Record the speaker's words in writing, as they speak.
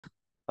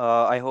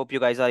I hope you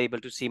guys are able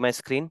to see my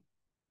screen.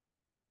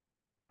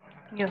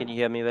 Yeah. Can you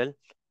hear me well?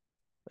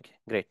 Okay,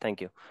 great.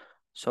 Thank you.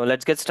 So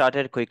let's get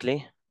started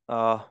quickly.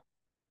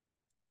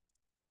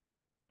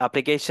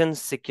 Application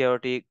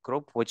security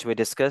group, which we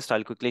discussed,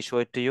 I'll quickly show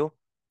it to you.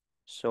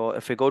 So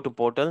if we go to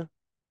portal,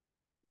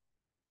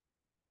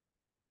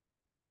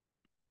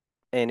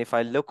 and if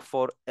I look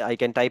for, I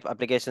can type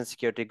application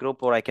security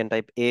group or I can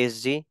type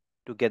ASG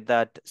to get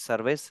that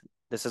service.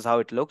 This is how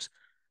it looks.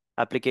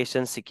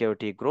 Application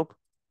security group.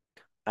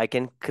 I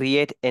can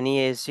create any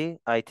ASG.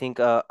 I think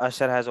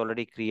Asher has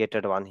already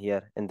created one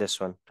here in this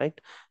one, right?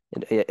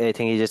 I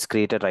think he just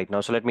created right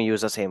now. So let me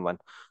use the same one.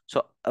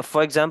 So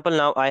for example,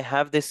 now I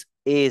have this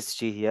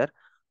ASG here.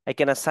 I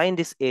can assign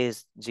this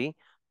ASG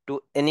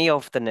to any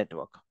of the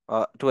network,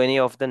 to any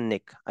of the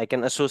NIC. I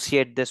can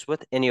associate this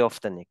with any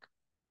of the NIC.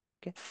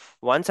 Okay.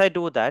 Once I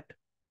do that,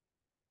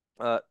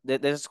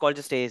 this is called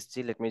just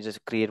ASG. Let me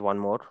just create one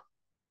more.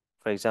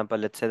 For example,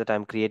 let's say that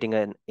I'm creating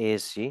an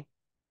ASG.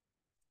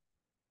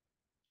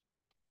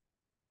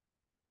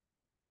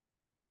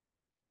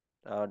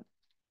 Uh,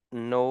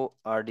 no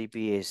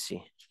RDP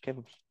ASG. Okay.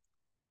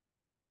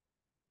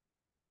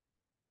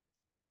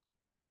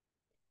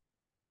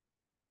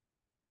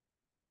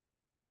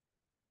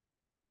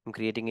 I'm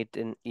creating it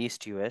in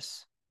East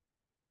US.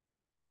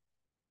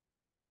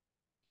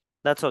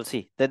 That's all.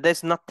 See,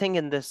 there's nothing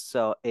in this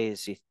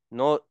ASG.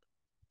 No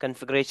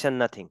configuration,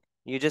 nothing.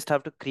 You just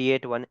have to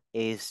create one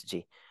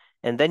ASG.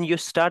 And then you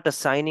start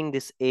assigning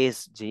this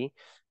ASG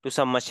to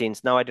some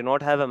machines. Now, I do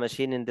not have a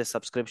machine in this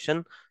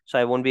subscription, so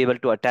I won't be able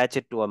to attach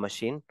it to a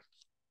machine.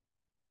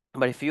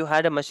 But if you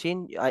had a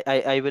machine,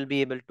 I will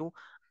be able to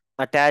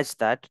attach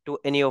that to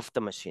any of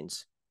the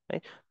machines,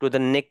 right? To the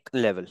NIC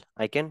level.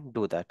 I can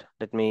do that.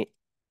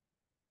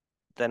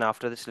 Then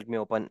after this, let me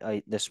open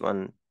this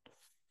one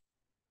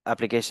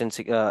application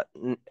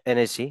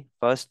NSG.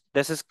 First,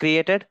 this is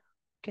created.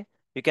 Okay.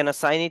 You can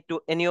assign it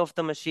to any of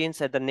the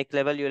machines at the NIC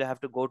level. You'll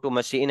have to go to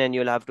machine and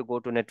you'll have to go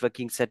to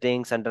networking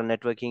settings. Under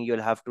networking,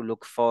 you'll have to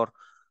look for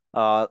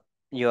uh,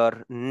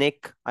 your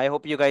NIC. I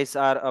hope you guys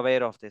are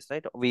aware of this,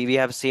 right? We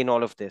have seen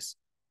all of this.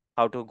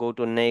 How to go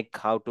to NIC,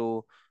 how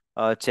to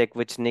check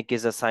which NIC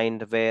is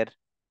assigned where.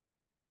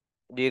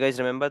 Do you guys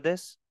remember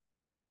this?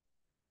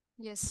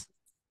 Yes.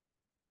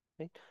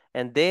 Right?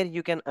 And there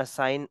you can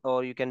assign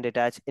or you can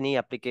detach any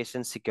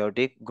application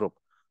security group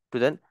to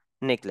the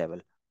NIC level.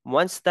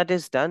 Once that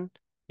is done,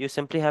 you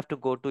simply have to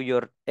go to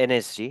your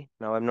NSG.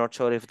 Now I'm not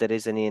sure if there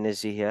is any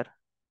NSG here.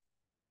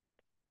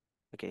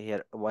 Okay,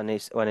 here one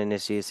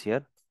NSG is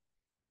here.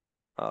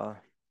 Uh,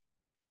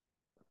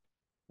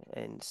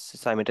 and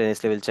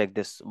simultaneously we'll check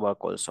this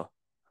work also.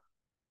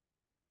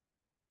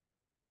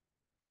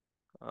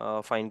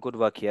 Fine, good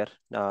work here.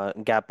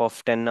 Gap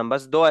of 10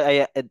 numbers.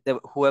 Though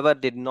whoever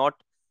did not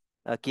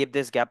keep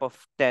this gap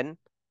of 10,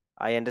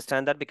 I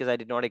understand that because I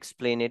did not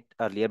explain it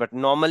earlier. But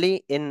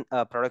normally in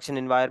a production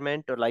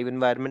environment or live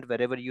environment,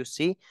 wherever you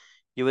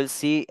will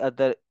see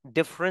the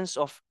difference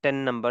of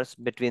 10 numbers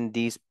between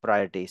these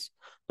priorities.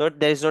 So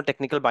there is no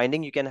technical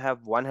binding. You can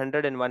have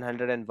 100 and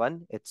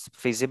 101. It's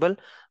feasible,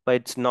 but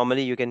it's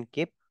normally you can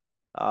keep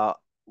uh,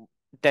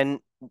 10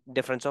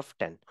 difference of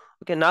 10.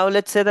 Okay, now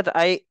let's say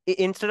that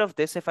instead of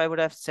this, if I would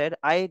have said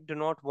I do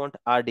not want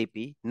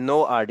RDP,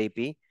 no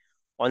RDP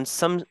on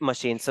some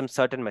machine, some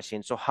certain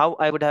machine. So how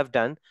I would have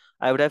done,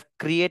 I would have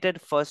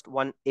created first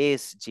one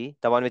ASG,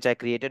 the one which I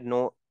created,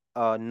 no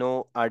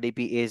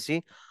RDP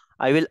ASG.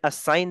 I will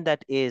assign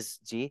that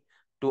ASG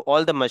to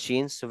all the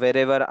machines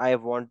wherever I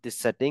want this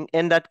setting,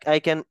 and that I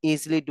can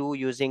easily do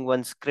using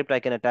one script. I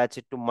can attach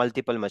it to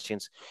multiple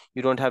machines.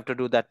 You don't have to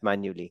do that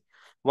manually.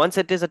 Once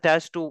it is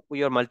attached to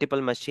your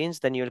multiple machines,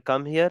 then you'll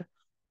come here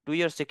to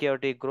your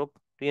security group,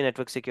 to your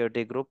network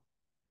security group,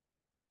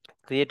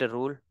 create a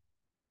rule.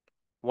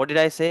 What did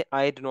I say?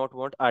 I do not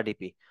want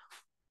RDP.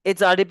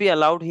 It's RDP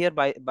allowed here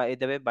by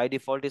the way, by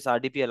default is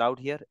RDP allowed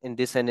here in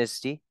this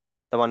NSG,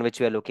 the one which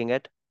we are looking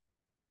at.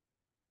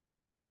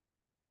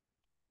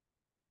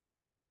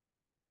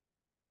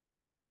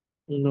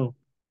 No.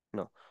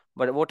 No.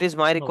 But what is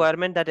my No.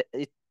 requirement that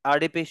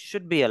RDP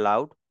should be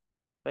allowed,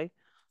 right?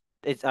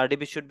 It's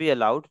RDP should be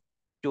allowed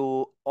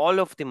to all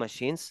of the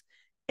machines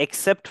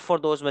except for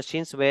those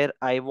machines where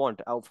I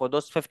want, for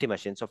those 50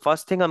 machines. So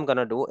first thing I'm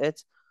gonna do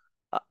is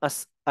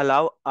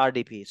allow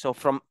RDP. So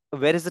from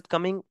where is it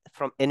coming?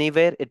 From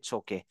anywhere, it's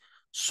okay.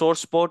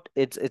 Source port,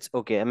 it's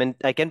okay. I mean,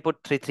 I can put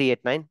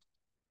 3389.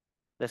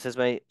 This is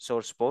my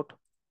source port.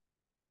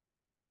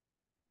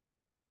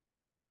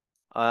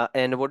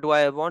 And what do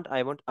I want?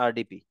 I want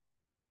RDP.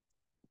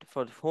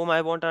 For whom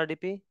I want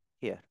RDP?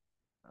 Here.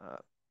 Uh,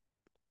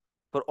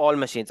 for all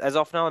machines. As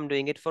of now, I'm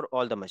doing it for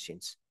all the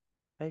machines.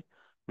 Right?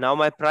 Now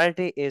my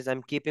priority is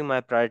I'm keeping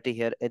my priority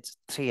here. It's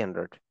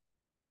 300.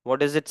 What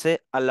does it say?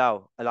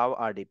 Allow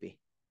RDP.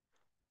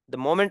 The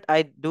moment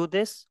I do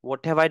this,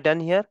 what have I done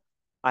here?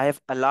 I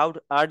have allowed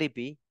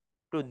RDP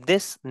to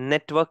this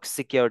network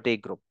security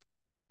group.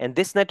 And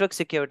this network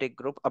security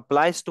group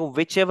applies to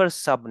whichever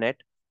subnet.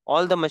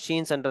 All the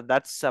machines under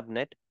that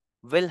subnet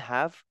will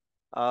have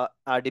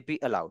RDP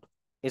allowed.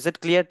 Is it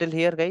clear till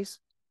here, guys?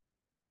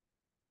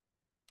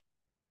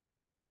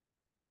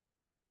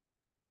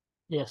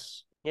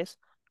 Yes. Yes.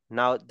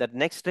 Now the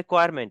next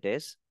requirement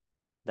is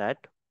that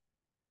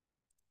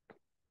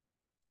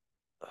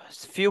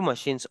few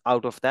machines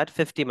out of that,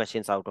 50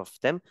 machines out of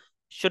them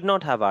should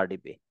not have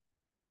RDP.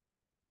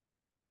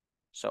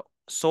 So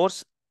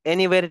source,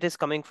 anywhere it is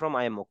coming from,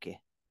 I am okay.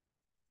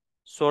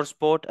 Source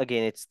port,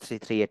 again, it's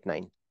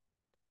 3389.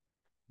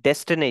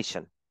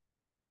 Destination.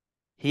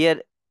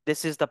 Here,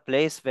 this is the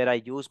place where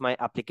I use my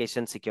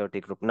application security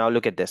group. Now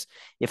look at this.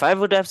 If I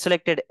would have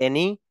selected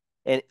any,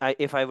 and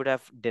if I would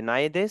have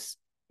denied this,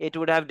 it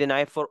would have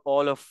denied for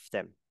all of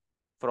them,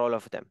 for all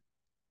of them.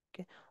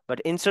 Okay. But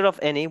instead of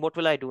any, what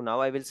will I do now?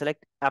 I will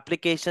select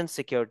application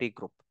security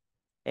group.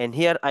 And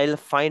here I'll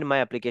find my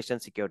application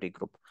security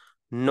group.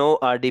 No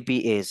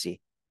RDP AZ.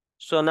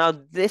 So now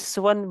this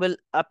one will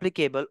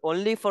applicable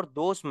only for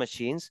those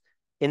machines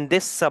in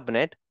this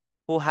subnet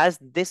who has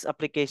this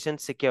application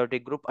security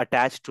group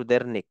attached to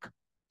their NIC.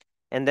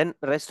 And then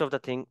rest of the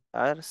thing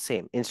are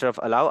same. Instead of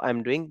allow,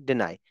 I'm doing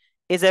deny.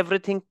 Is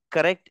everything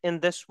correct in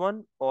this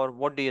one, or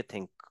what do you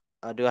think?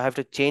 Do I have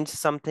to change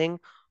something?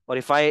 Or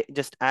if I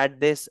just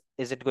add this,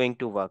 is it going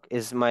to work?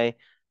 Is my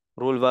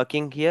rule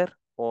working here,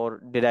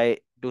 or did I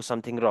do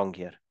something wrong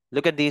here?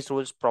 Look at these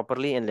rules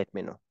properly and let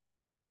me know.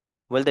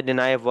 Will the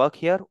deny work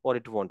here or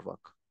it won't work?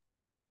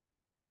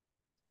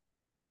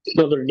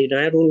 So the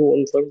deny rule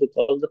won't work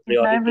because the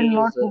Deny priority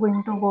will not is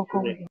going to work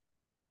over correct. here.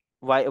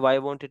 Why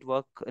won't it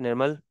work,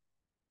 Nirmal?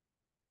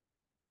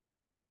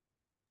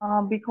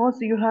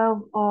 Because you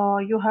have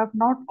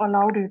not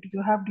allowed it,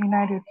 you have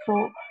denied it.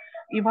 So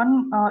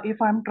even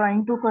if I'm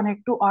trying to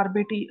connect to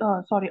RDP,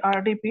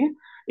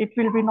 it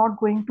will be not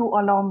going to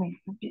allow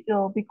me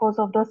because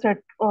of the set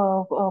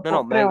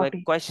No, my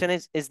priority. question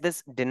is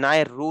this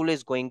deny rule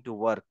is going to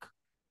work?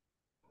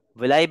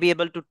 Will I be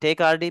able to take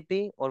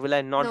RDP or will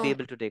I not be No.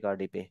 able to take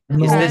RDP?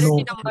 The Is No, this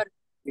priority no, number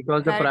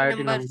because the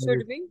priority number should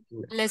is be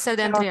lesser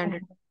than Priority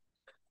 300.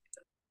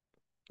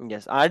 number.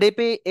 yes,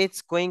 RDP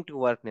it's going to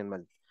work,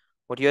 Nirmal.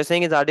 What you're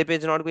saying is RDP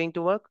is not going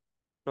to work?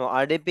 No,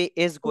 RDP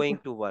is Okay. going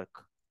to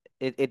work.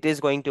 It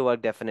is going to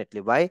work definitely.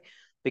 Why?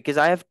 Because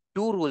I have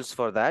two rules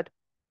for that.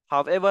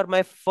 However,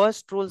 my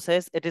first rule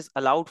says it is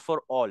allowed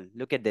for all.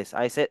 Look at this.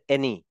 I said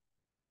any.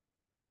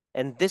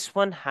 And this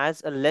one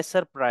has a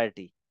lesser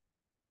priority.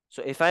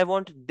 So if I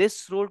want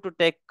this rule to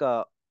take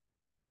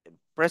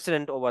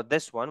precedent over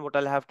this one, what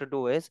I'll have to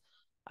do is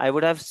I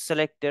would have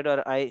selected,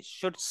 or I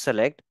should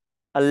select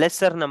a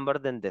lesser number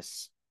than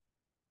this.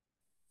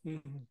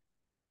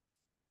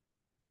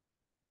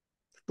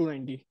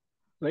 290,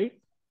 right?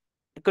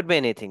 It could be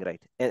anything,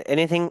 right?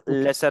 Anything Okay.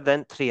 lesser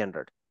than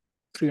 300.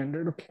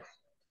 300. Okay.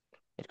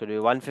 It could be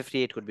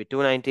 150, it could be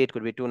 290, it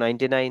could be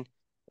 299.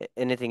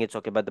 Anything, it's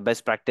okay. But the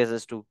best practice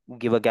is to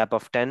give a gap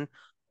of 10,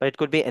 but it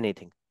could be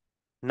anything.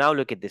 Now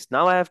look at this.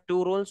 Now I have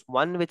two rules.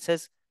 One which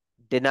says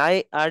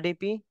deny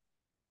RDP,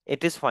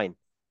 it is fine.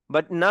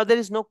 But now there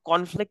is no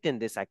conflict in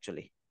this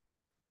actually.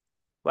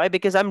 Why?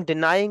 Because I'm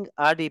denying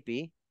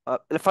RDP.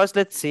 First,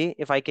 let's see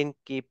if I can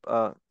keep.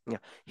 Yeah.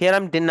 Here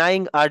I'm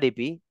denying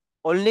RDP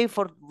only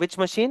for which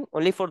machine?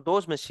 Only for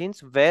those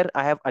machines where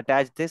I have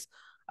attached this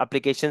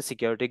application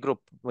security group,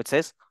 which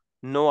says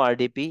no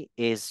RDP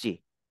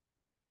ASG.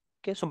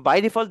 Okay, so by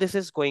default, this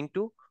is going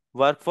to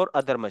work for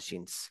other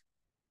machines.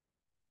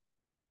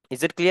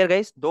 Is it clear,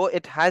 guys? Though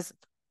it has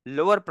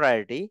lower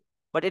priority,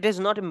 but it is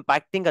not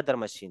impacting other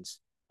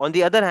machines. On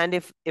the other hand,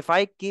 if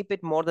I keep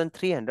it more than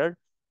 300,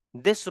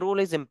 this rule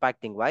is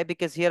impacting. Why?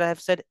 Because here I have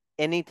said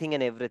anything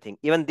and everything.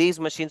 Even these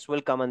machines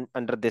will come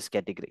under this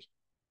category.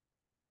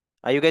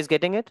 Are you guys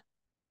getting it?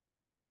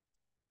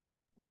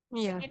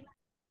 Yeah.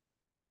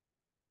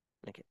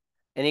 Okay.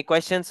 Any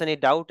questions? Any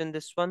doubt in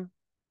this one?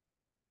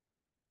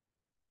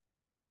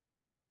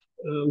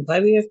 why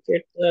we have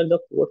kept the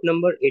port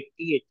number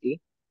 8080.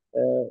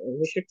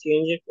 We should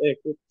change it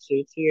to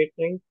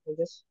 3389, I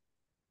guess.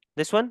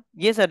 This one?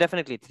 Yes,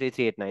 definitely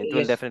 3389. It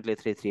will Yes. definitely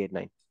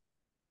 3389.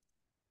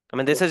 I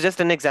mean, this is Okay.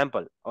 just an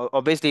example.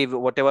 Obviously,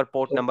 whatever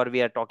port Okay. number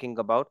we are talking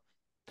about,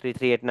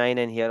 3389,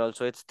 and here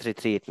also it's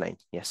 3389.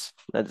 Yes,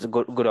 that's a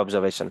good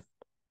observation.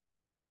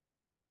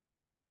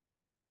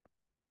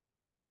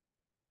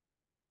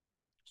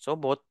 So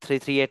both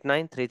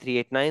 3389,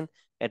 3389,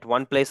 at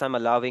one place I'm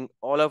allowing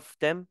all of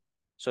them.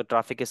 So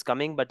traffic is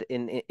coming, but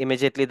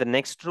immediately the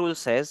next rule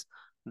says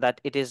that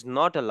it is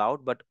not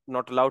allowed, but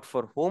not allowed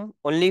for whom?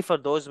 Only for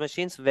those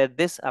machines where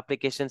this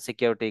application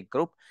security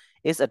group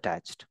is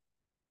attached.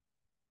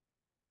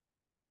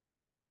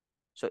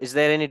 So is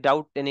there any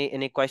doubt,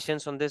 any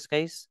questions on this,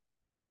 guys?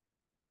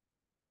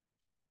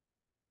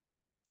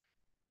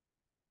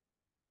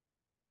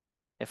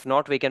 If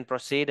not, we can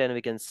proceed and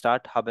we can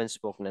start hub and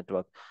spoke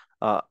network.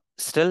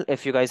 Still,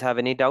 if you guys have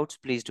any doubts,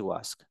 please do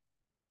ask.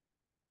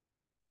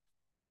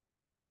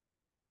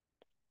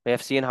 We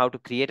have seen how to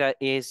create a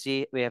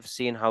ASG. We have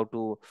seen how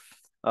to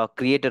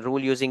create a rule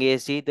using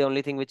ASG. The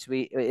only thing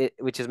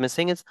which is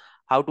missing is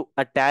how to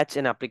attach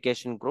an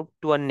application group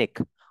to a NIC,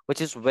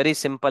 which is very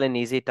simple and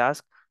easy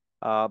task.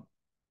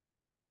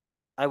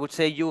 I would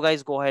say you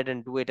guys go ahead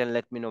and do it and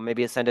let me know.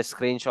 Maybe send a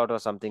screenshot or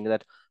something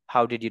that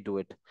how did you do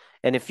it.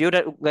 And if you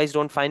guys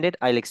don't find it,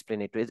 I'll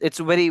explain it. It's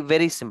very,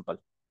 very simple.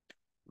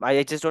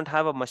 I just don't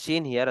have a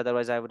machine here.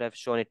 Otherwise, I would have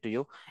shown it to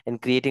you.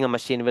 And creating a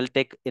machine will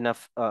take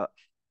enough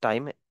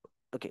time.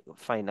 Okay,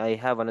 fine. I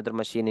have another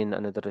machine in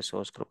another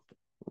resource group.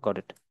 Got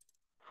it.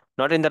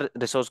 Not in the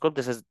resource group.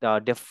 This is a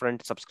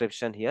different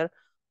subscription here.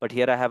 But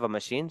here I have a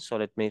machine. So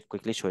let me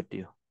quickly show it to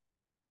you.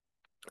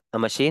 A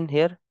machine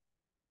here.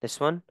 This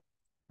one.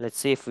 Let's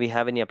see if we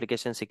have any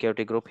application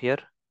security group here.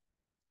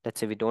 Let's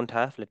say we don't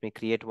have. Let me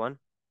create one.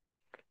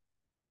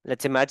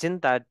 Let's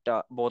imagine that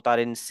both are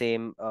in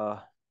same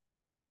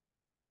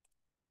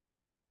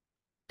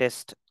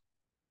test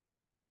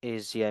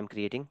ASG I'm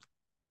creating.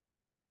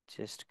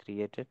 Just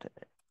create it.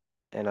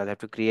 And I'll have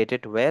to create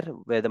it where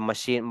the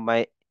machine,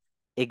 my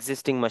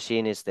existing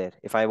machine is there.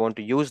 If I want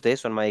to use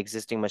this on my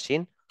existing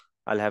machine,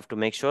 I'll have to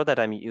make sure that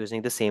I'm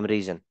using the same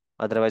region.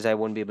 Otherwise, I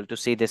won't be able to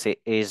see this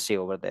ASG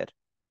over there.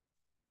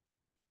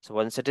 So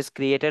once it is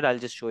created, I'll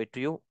just show it to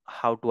you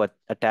how to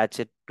attach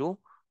it to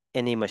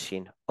any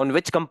machine. On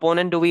which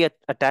component do we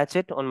attach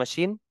it on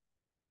machine?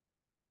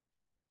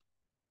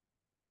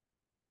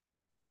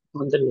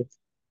 On the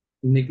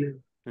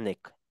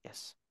NIC,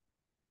 yes.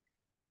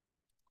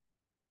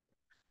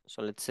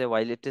 So let's say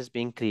while it is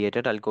being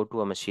created, I'll go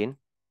to a machine.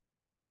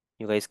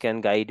 You guys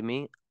can guide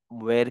me.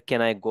 Where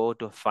can I go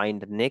to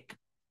find NIC?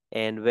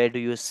 And where do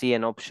you see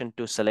an option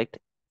to select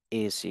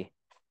AC?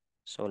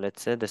 So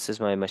let's say this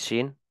is my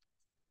machine.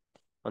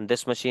 On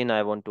this machine,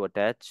 I want to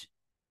attach.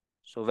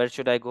 So where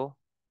should I go?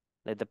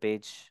 Let the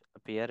page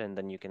appear and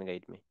then you can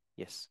guide me.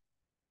 Yes.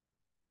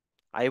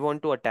 I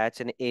want to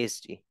attach an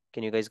ASG.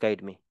 Can you guys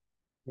guide me?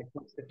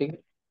 network setting.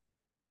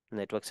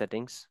 Network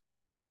settings.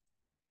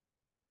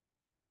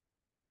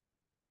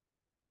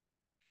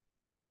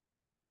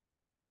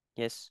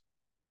 Yes.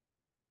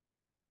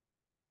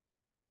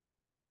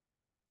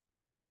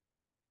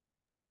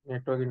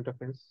 Network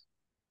interface.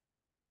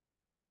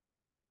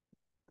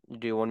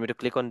 Do you want me to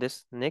click on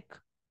this, Nick?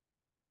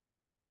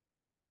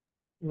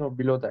 No,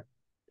 below that.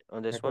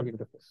 On this Network one?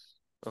 interface.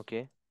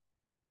 Okay.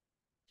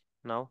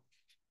 Now,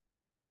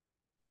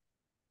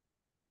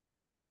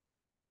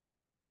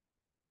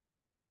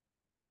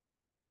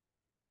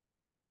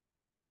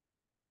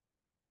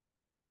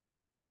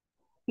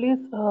 Please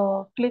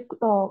click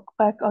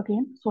back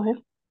again, Sohail.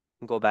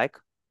 go back.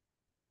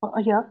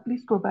 Yeah,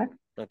 please go back.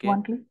 Okay.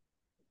 One click.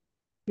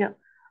 Yeah.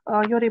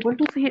 You're able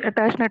to see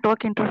attached network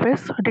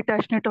interface,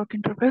 detached network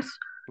interface.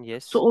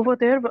 Yes. So over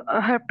there,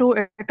 I have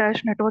to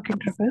attach network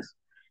interface.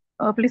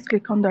 Please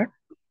click on that.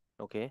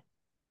 Okay.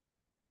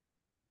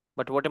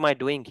 But what am I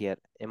doing here?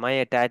 Am I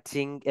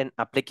attaching an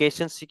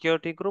application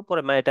security group or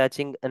am I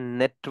attaching a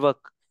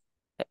network?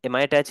 Am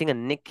I attaching a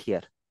NIC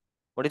here?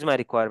 What is my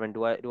requirement?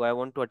 Do I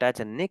want to attach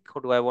a NIC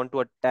or do I want to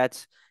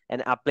attach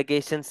an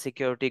application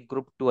security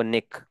group to a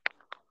NIC?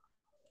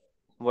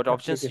 What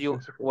option you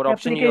are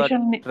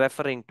Application.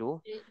 referring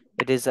to?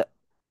 It is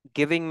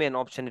giving me an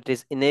option. It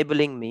is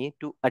enabling me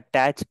to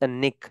attach a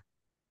NIC.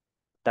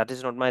 That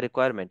is not my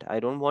requirement. I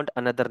don't want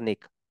another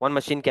NIC. One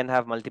machine can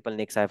have multiple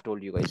NICs. I have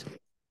told you guys.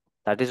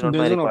 That is not my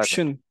There's an requirement.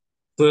 option.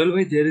 So,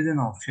 there is an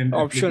option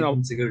Option of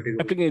application security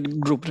group. application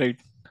group, right?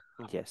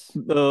 Yes.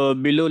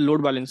 Below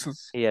load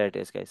balancers. Here it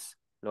is, guys.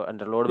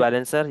 Under load Yeah.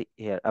 balancer,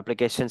 here,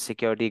 application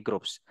security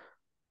groups.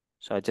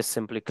 So I just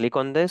simply click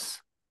on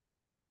this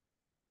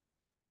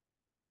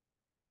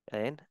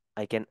and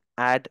I can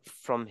add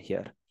from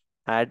here.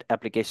 Add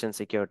application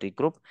security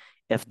group.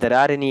 If there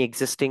are any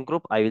existing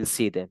group, I will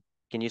see them.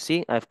 Can you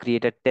see? I've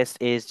created test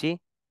ASG.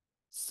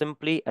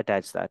 Simply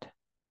attach that.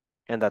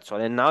 And that's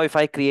all. And now if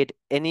I create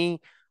any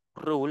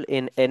rule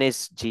in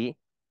NSG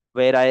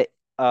where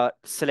I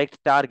select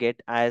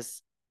target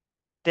as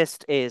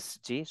test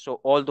ASG, so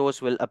all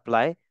those will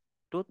apply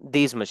to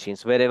these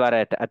machines wherever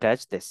I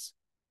attach this.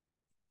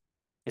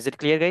 Is it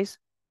clear, guys?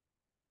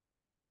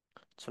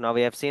 So now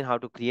we have seen how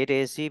to create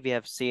ASG. We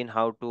have seen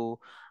how to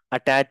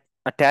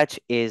attach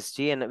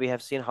ASG, and we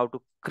have seen how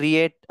to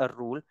create a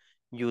rule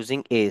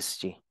using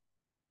ASG.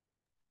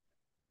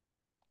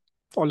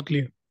 All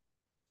clear.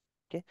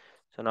 Okay.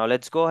 So now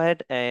let's go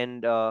ahead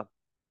and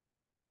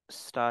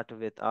start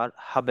with our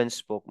hub and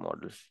spoke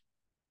model.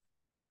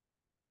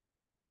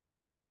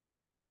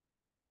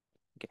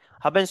 Okay.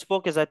 Hub and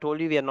spoke, as I told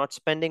you, we are not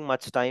spending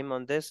much time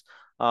on this.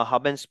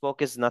 Hub and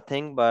spoke is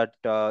nothing but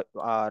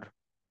our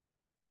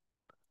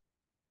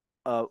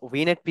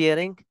VNet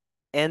peering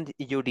and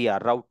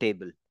UDR route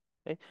table,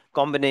 right?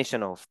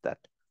 Combination of that.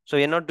 So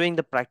you're not doing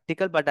the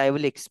practical, but I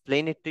will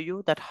explain it to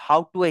you that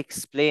how to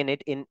explain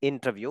it in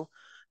interview.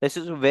 This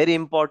is a very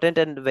important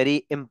and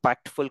very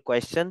impactful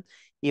question.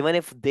 Even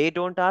if they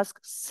don't ask,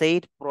 say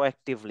it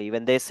proactively.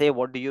 When they say,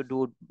 what do you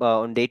do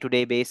on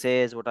day-to-day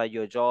basis? What are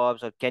your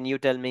jobs? Or can you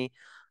tell me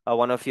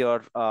one of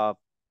your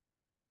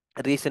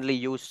recently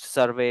used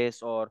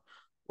service or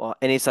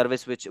any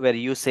service where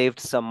you saved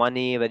some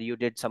money, where you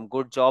did some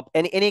good job,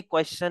 any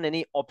question,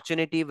 any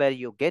opportunity where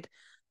you get,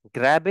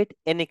 grab it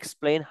and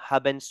explain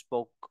hub and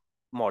spoke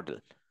model.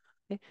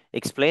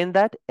 Explain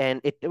that,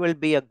 and it will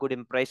be a good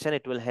impression.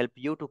 It will help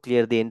you to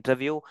clear the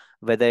interview,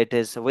 whether it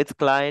is with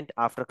client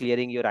after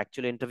clearing your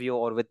actual interview,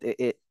 or with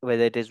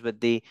whether it is with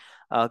the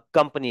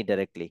company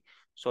directly.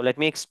 So let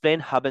me explain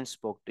hub and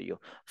spoke to you.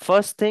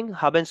 First thing,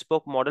 hub and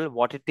spoke model,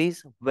 what it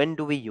is, when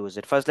do we use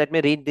it? First, let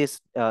me read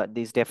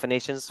these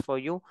definitions for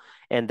you,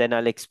 and then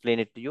I'll explain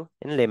it to you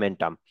in layman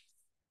term.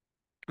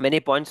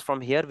 Many points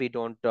from here we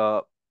don't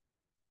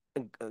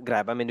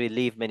grab. I mean, we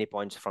leave many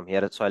points from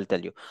here. So I'll tell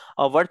you.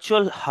 A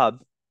virtual hub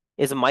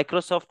is a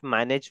Microsoft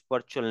managed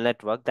virtual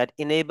network that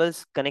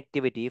enables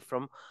connectivity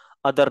from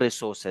other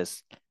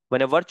resources.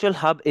 When a virtual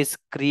hub is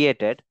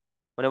created,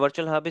 when a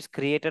virtual hub is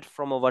created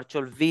from a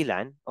virtual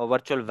VLAN or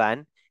virtual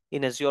WAN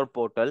in Azure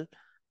portal,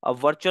 a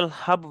virtual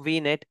hub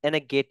VNet and a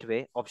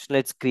gateway optional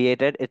it's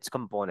created its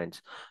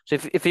components. So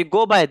if you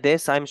go by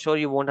this, I'm sure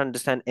you won't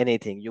understand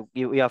anything.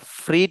 You are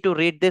free to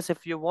read this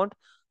if you want.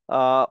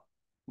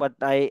 But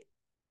I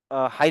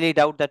highly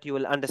doubt that you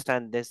will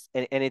understand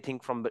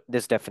anything from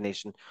this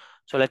definition.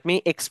 So let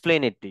me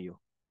explain it to you.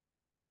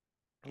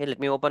 Okay, let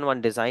me open one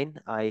design.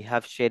 I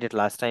have shared it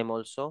last time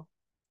also.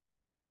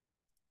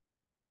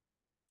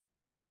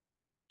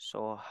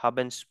 So hub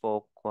and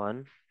spoke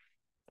one.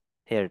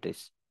 Here it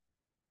is.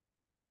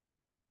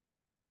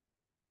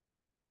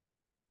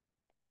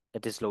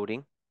 It is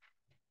loading.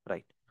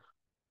 Right.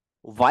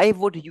 Why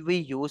would we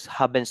use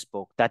hub and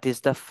spoke? That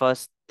is the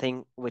first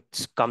thing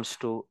which comes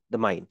to the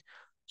mind.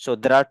 So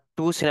there are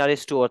two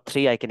scenarios, two or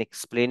three. I can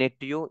explain it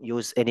to you.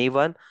 Use any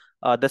one.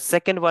 The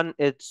second one,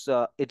 it's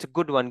a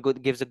good one.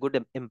 Good, gives a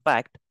good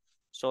impact.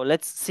 So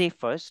let's see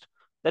first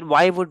that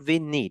why would we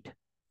need?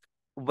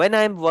 When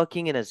I'm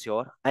working in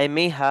Azure, I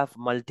may have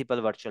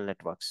multiple virtual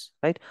networks,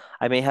 right?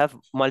 I may have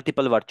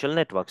multiple virtual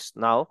networks.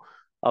 Now,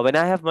 when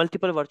I have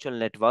multiple virtual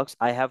networks,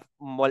 I have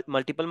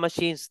multiple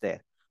machines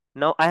there.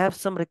 Now, I have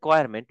some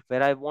requirement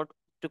where I want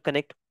to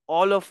connect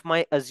all of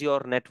my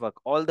Azure network,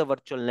 all the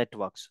virtual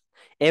networks,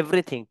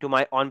 everything to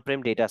my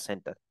on-prem data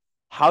center.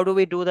 How do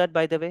we do that,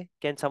 by the way?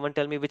 Can someone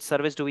tell me which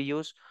service do we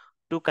use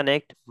to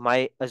connect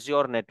my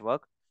Azure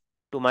network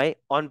to my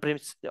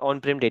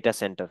on-prem data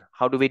center?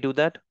 How do we do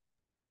that?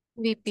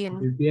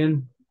 VPN.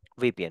 VPN.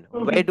 VPN.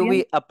 Through Where do VPN.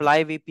 we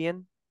apply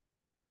VPN?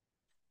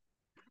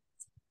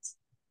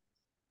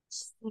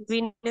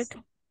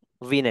 VNet.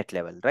 VNet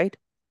level, right?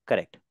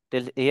 Correct.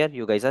 Till here,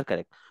 you guys are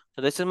correct.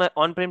 So this is my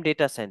on-prem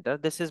data center.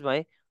 This is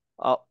my,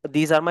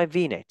 these are my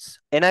VNets,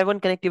 and I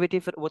want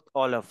connectivity with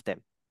all of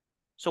them.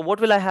 So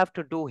what will I have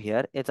to do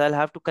here is I'll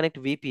have to connect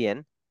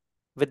VPN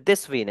with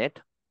this VNet,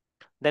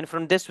 then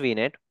from this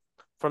VNet,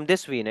 from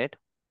this VNet,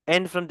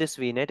 and from this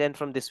VNet, and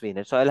from this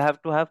VNet. So I'll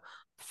have to have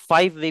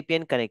 5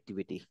 VPN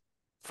connectivity,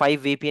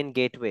 5 VPN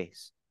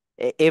gateways,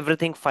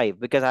 everything 5,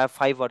 because I have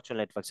 5 virtual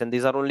networks and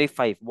these are only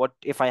 5. What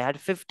if I had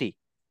 50?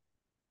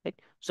 Right?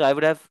 So I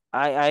would have,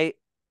 I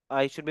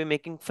should be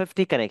making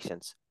 50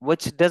 connections,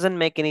 which doesn't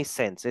make any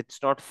sense.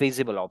 It's not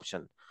feasible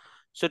option.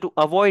 So to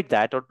avoid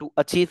that or to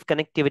achieve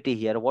connectivity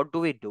here, what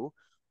do?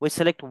 We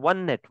select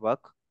one network,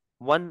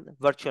 one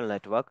virtual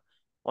network.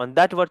 On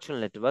that virtual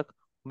network,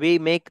 we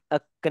make a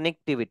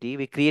connectivity,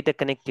 we create a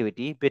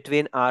connectivity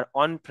between our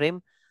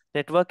on-prem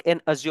network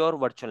and Azure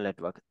virtual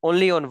network,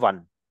 only on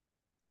one.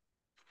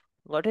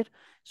 Got it?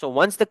 So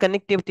once the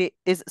connectivity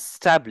is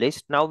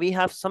established, now we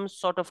have some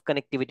sort of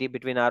connectivity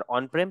between our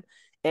on-prem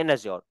and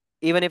Azure.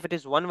 Even if it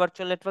is one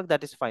virtual network,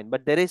 that is fine,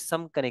 but there is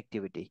some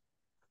connectivity.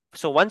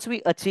 So once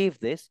we achieve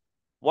this,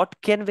 what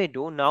can we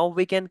do? Now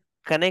we can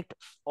connect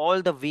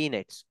all the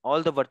VNets,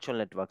 all the virtual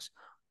networks,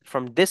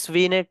 from this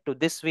VNet to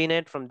this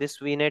VNet, from this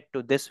VNet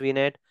to this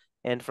VNet,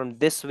 and from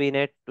this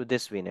VNet to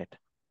this VNet.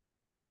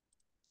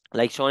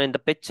 Like shown in the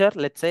picture,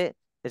 let's say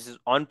this is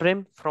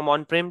on-prem. From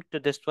on-prem to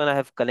this one, I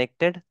have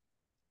connected.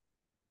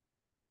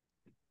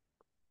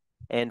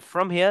 And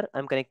from here,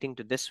 I'm connecting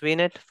to this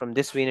VNet, from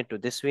this VNet to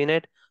this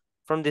VNet,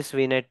 from this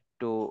VNet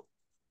to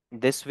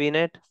this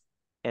VNet,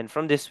 and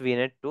from this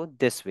VNet to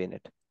this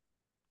VNet.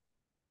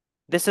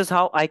 This is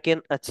how I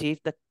can achieve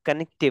the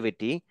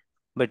connectivity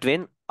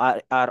between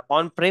our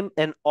on-prem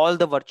and all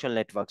the virtual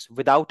networks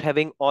without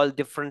having all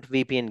different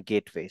VPN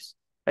gateways,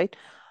 right?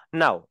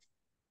 Now,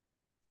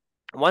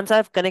 once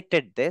I've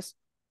connected this,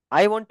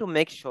 I want to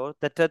make sure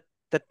that the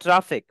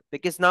traffic,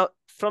 because now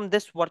from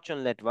this virtual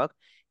network,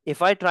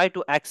 if I try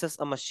to access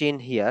a machine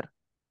here,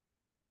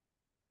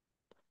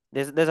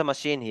 there's a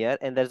machine here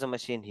and there's a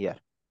machine here,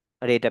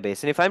 a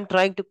database. And if I'm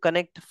trying to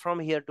connect from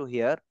here to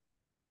here,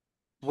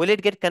 will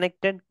it get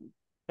connected,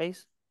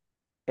 guys?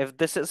 If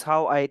this is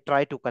how I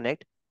try to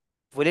connect,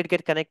 will it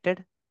get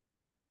connected?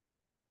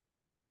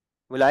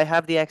 Will I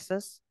have the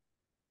access?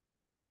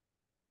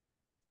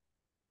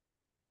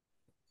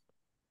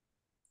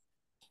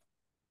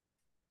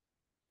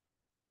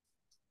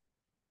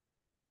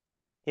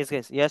 Yes,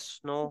 guys.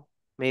 Yes, no,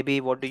 maybe.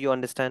 What do you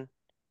understand?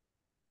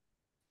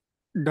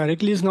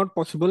 Directly is not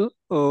possible.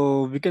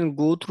 We can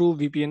go through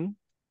VPN.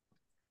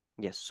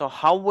 Yes. So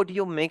how would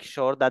you make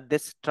sure that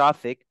this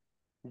traffic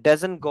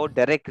doesn't go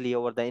directly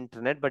over the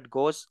internet, but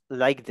goes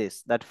like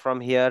this, that from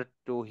here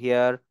to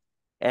here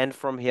and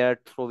from here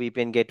through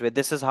VPN gateway.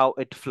 This is how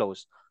it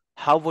flows.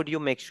 How would you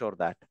make sure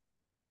that?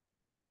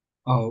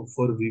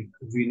 For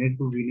VNet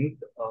to VNet,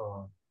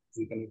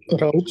 we connect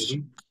like Routes.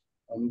 sharing,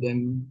 and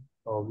then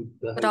with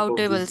the help Route of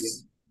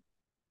tables.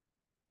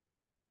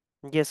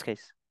 VPN. Yes,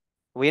 guys.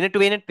 VNet to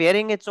VNet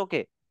pairing, it's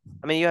okay.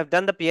 I mean, you have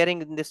done the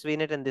pairing in this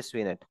VNet and this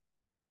VNet.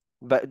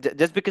 But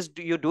just because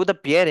you do the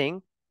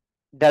pairing,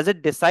 does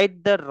it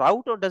decide the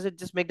route or does it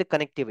just make the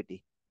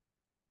connectivity?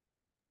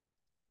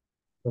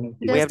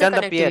 We Does have Connectivity. the done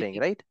the pairing,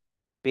 connectivity. right?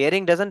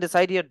 Pairing doesn't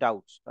decide your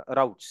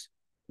routes.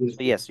 Yes,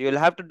 So yes. yes, you'll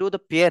have to do the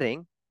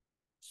pairing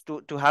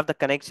to have the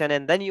connection,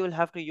 and then you will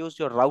have to use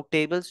your route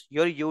tables,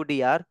 your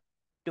UDR,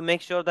 to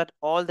make sure that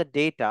all the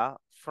data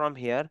from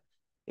here,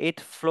 it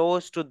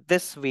flows to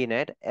this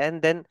VNet,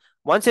 and then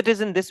once it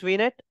is in this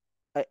VNet,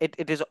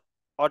 it is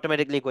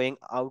automatically going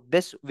out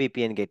this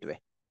VPN gateway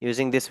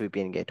using this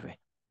VPN gateway.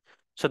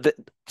 So the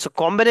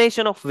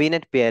combination of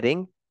VNet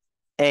pairing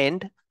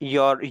and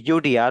your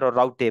UDR or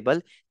route table,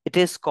 it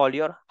is called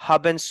your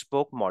hub and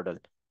spoke model,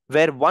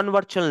 where one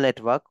virtual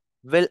network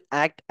will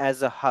act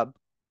as a hub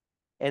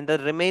and the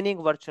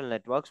remaining virtual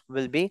networks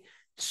will be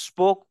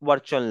spoke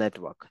virtual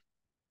network.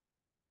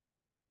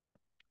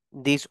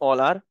 These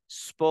all are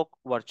spoke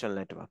virtual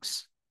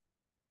networks.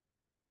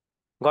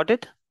 Got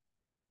it?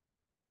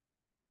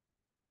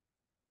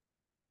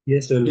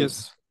 Yes, well.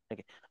 Yes.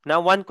 Okay.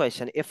 Now one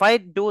question. If I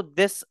do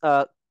this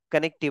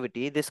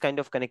connectivity, this kind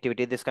of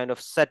connectivity, this kind of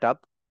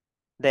setup,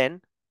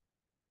 then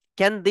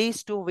can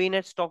these two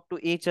VNets talk to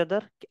each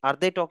other? Are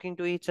they talking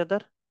to each other?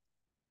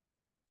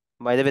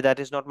 By the way, that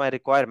is not my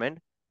requirement,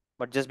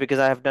 but just because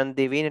I have done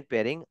the VNet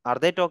pairing, are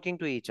they talking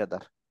to each other?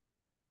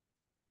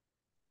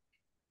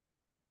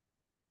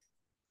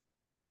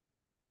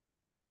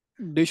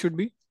 They should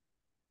be.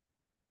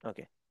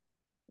 Okay.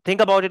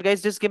 Think about it,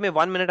 guys. Just give me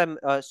 1 minute. I'm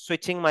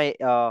switching my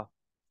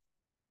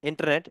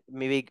internet.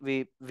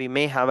 Maybe we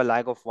may have a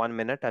lag of 1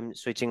 minute. I'm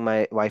switching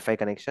my Wi-Fi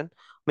connection.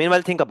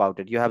 Meanwhile, think about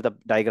it. You have the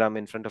diagram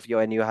in front of you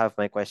and you have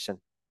my question.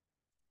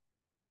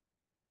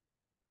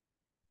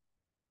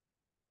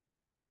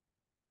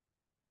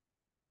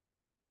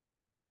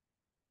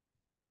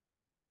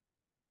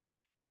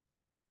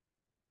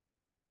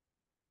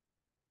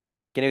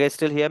 Can you guys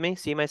still hear me?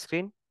 See my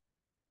screen?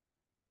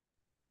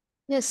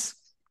 Yes.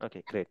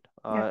 Okay, great.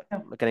 Yeah.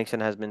 My connection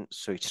has been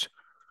switched.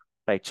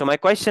 Right. So my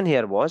question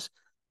here was,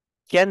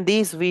 can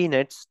these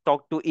VNets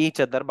talk to each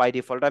other by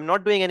default? I'm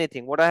not doing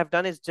anything. What I have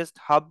done is just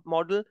hub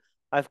model.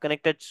 I've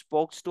connected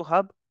spokes to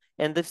hub,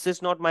 and this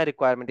is not my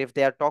requirement. If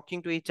they are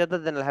talking to each other,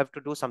 then I'll have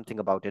to do something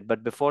about it.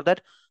 But before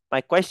that,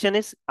 my question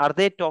is, are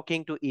they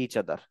talking to each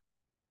other?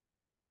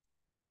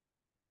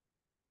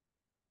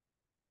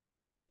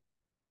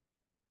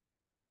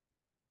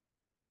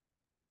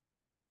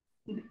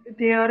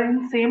 They are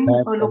in same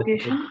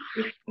location.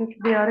 If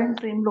they are in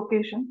same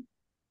location,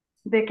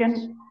 they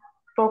can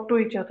talk to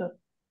each other.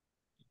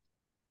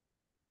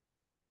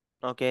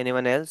 Okay,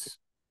 anyone else?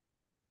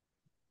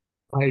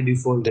 By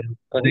default. They're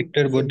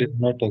connected, but they're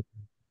not talking.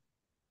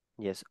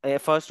 Yes.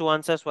 First two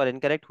answers were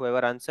incorrect.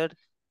 Whoever answered,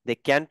 they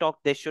can talk,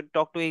 they should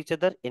talk to each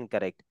other,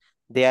 incorrect.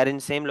 They are in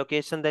same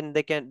location, then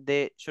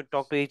they should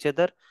talk to each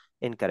other,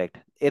 incorrect.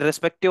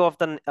 Irrespective of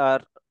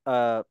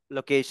the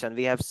location,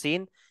 we have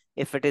seen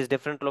if it is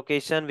different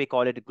location, we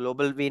call it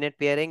global VNet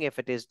pairing. If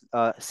it is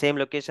same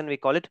location, we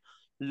call it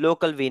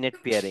local VNet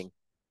pairing.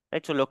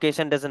 Right? So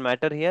location doesn't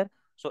matter here.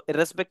 So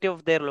irrespective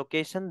of their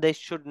location, they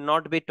should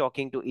not be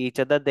talking to each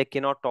other. They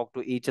cannot talk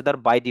to each other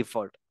by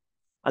default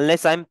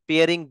unless I'm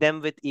pairing them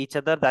with each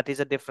other. That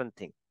is a different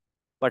thing.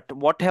 But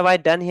what have I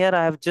done here?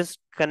 I have just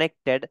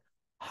connected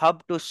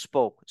hub to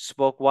spoke,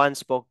 spoke 1,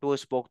 spoke 2,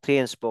 spoke 3,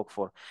 and spoke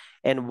 4.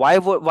 And why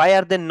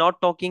are they not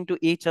talking to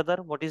each other?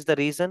 What is the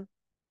reason?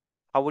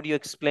 How would you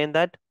explain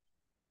that?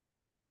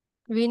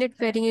 VNet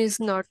pairing is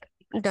not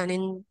done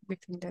in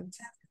between them.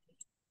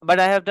 But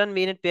I have done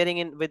VNet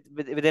pairing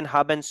within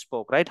hub and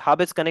spoke, right?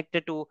 Hub is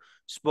connected to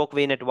spoke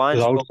VNet 1,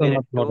 Routes spoke are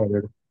VNet not 2.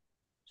 added.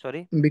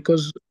 Sorry.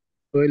 Because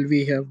well,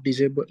 we have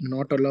disabled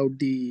not allowed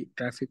the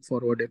traffic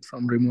forwarded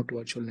from remote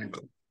virtual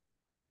network.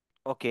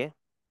 Okay.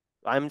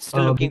 I'm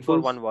still looking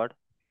for one word.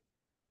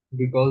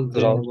 Because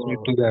The they have routes need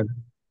to be added.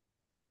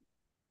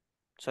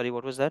 Sorry,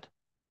 what was that?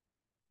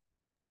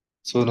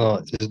 So now,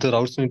 is the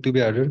routes need to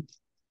be added?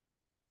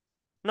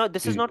 No,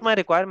 this is not my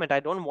requirement. I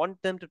don't want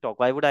them to talk.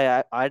 Why would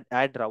I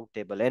add route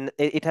table? And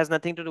it has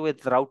nothing to do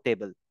with route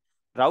table.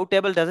 Route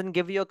table doesn't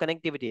give you a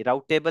connectivity.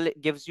 Route table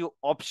gives you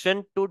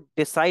option to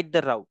decide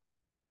the route.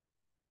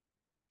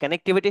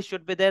 Connectivity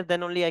should be there,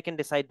 then only I can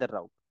decide the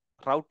route.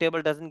 Route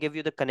table doesn't give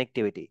you the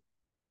connectivity.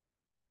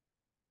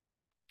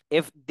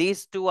 If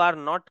these two are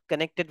not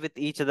connected with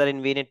each other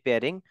in VNet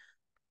pairing,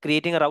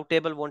 creating a route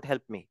table won't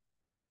help me.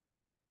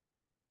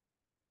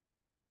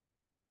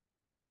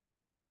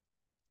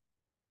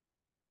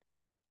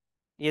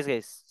 Yes,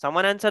 guys.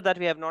 Someone answered that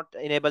we have not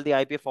enabled the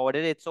IP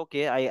forwarded. It's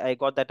okay. I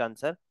got that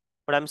answer.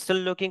 But I'm still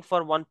looking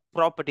for one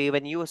property.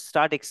 When you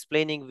start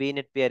explaining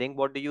VNet pairing,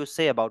 what do you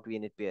say about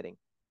VNet pairing?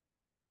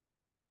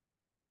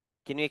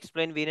 Can you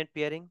explain VNet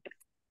pairing?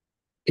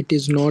 It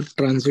is not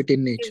transit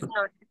in It is nature.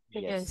 not.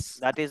 Yes, Yes.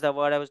 that is the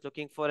word I was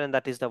looking for, and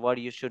that is the word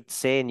you should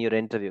say in your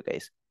interview,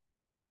 guys.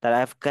 That I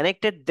have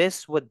connected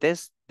this with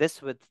this,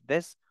 this with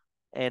this,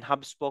 and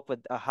hub spoke with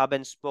hub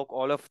and spoke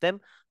all of them,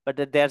 but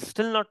that they are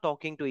still not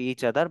talking to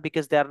each other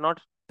because they are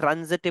not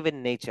transitive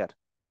in nature.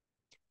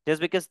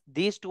 Just because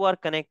these two are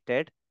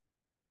connected,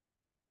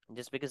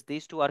 just because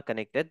these two are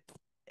connected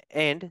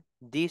and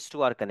these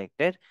two are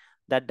connected,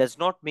 that does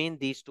not mean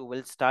these two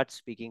will start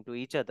speaking to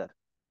each other.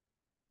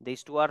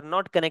 These two are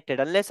not connected.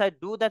 Unless I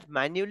do that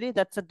manually,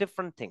 that's a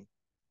different thing.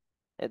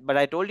 But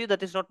I told you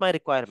that is not my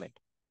requirement.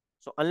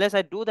 So unless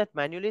I do that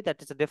manually,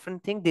 that is a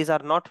different thing. These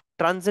are not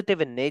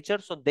transitive in nature,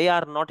 so they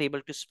are not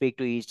able to speak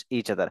to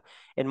each other.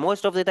 And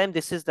most of the time,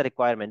 this is the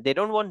requirement. They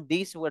don't want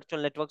these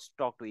virtual networks to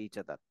talk to each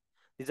other.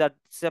 These are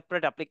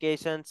separate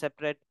applications,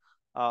 separate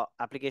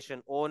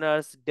application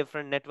owners,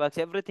 different networks.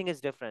 Everything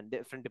is different.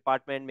 Different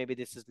department. Maybe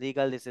this is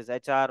legal, this is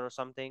HR or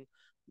something.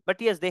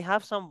 But yes, they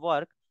have some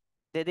work.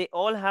 They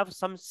all have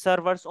some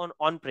servers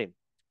on-prem.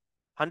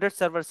 100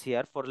 servers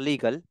here for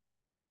legal,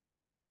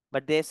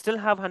 but they still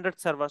have 100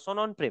 servers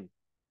on-prem.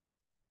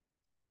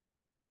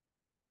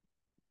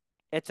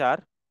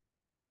 HR,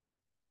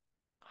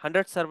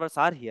 100 servers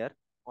are here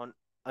on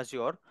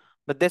Azure,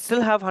 but they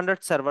still have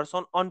 100 servers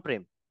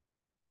on-prem.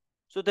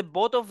 So they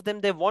both of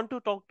them, they want to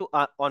talk to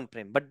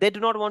on-prem, but they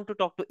do not want to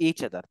talk to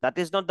each other. That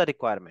is not the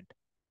requirement.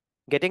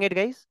 Getting it,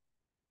 guys?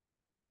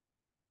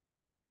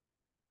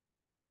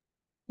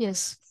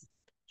 Yes.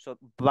 So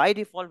by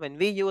default, when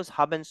we use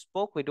hub and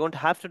spoke, we don't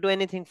have to do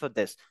anything for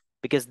this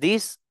because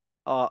these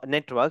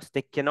networks,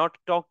 they cannot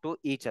talk to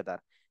each other.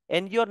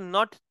 And you're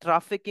not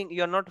trafficking,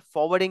 you're not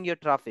forwarding your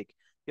traffic.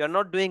 You're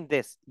not doing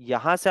this.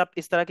 यहाँ से आप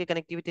इस तरह की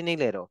connectivity नहीं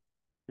ले रहे हो.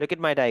 Look at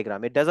my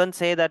diagram. It doesn't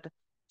say that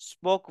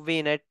spoke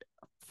VNet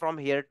from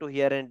here to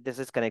here and this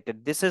is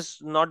connected. This is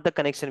not the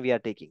connection we are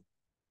taking.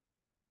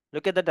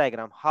 Look at the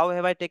diagram. How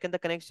have I taken the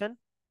connection?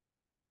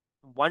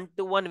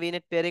 One-to-one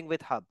VNet pairing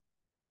with hub.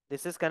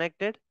 This is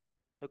connected.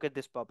 Look at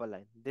this purple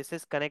line. This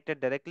is connected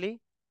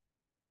directly.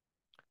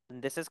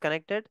 And this is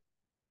connected.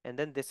 And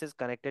then this is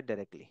connected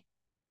directly.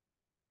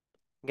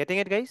 Getting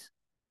it, guys?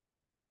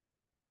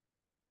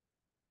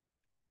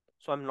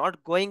 So I'm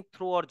not going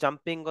through or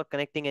jumping or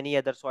connecting any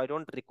other. So I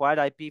don't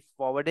require IP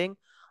forwarding.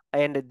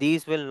 And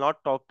these will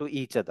not talk to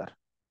each other.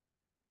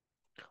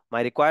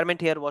 My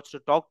requirement here was to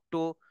talk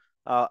to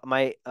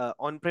my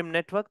on-prem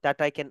network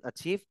that I can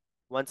achieve.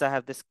 Once I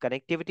have this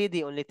connectivity,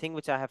 the only thing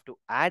which I have to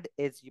add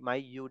is my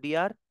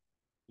UDR,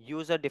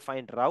 user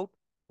defined route,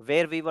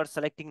 where we were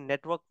selecting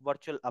network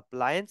virtual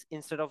appliance.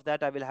 Instead of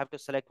that, I will have to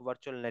select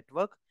virtual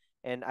network,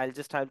 and I'll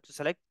just have to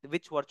select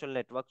which virtual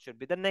network should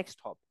be the next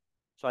hop.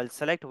 So I'll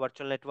select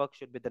virtual network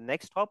should be the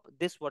next hop.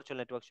 This virtual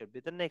network should be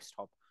the next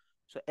hop.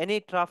 So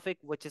any traffic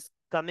which is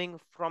coming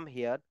from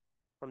here,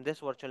 from this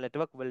virtual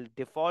network will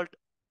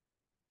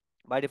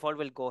by default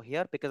will go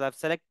here because I've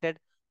selected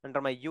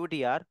under my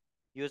UDR,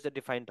 user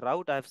defined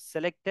route. I've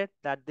selected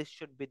that this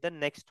should be the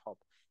next hop.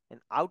 And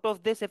out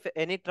of this, if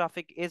any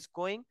traffic is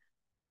going,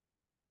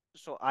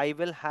 so I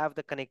will have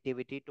the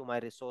connectivity to my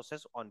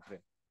resources on-prem.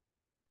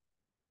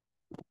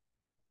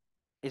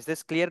 Is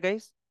this clear,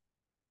 guys?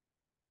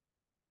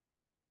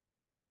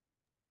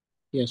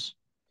 Yes.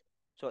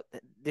 So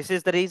this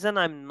is the reason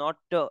I'm not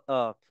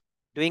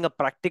doing a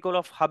practical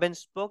of hub and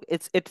spoke.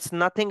 It's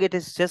nothing. It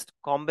is just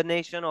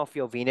combination of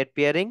your VNet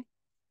pairing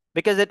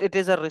because it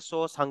is a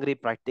resource hungry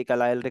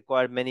practical. I'll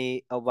require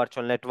many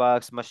virtual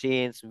networks,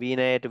 machines,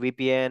 VNet,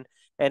 VPN,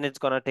 and it's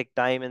gonna take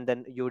time, and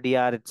then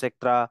UDR,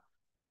 etc.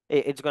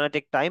 It's gonna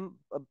take time,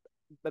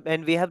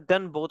 and we have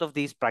done both of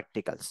these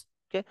practicals.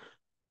 Okay,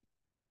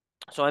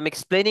 so I'm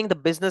explaining the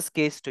business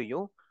case to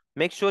you.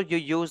 Make sure you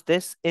use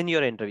this in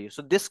your interview.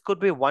 So this could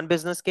be one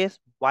business case.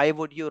 Why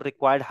would you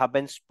require hub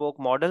and spoke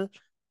model,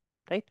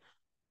 right?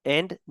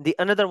 And the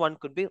another one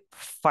could be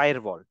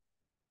firewall.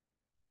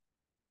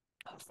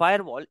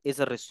 Firewall is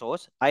a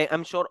resource. I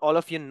am sure all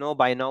of you know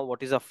by now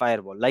what is a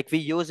firewall. Like we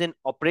use in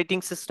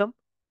operating system,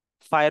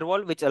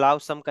 firewall, which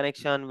allows some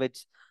connection,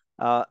 which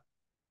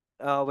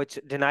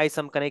denies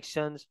some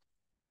connections.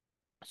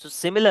 So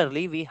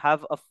similarly, we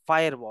have a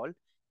firewall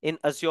in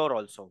Azure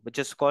also, which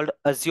is called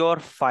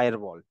Azure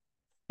Firewall.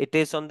 It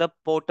is on the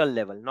portal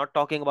level, not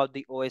talking about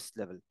the OS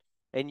level.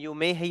 And you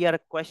may hear a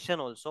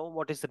question also,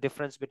 what is the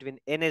difference between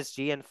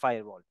NSG and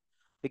firewall?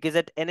 Because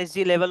at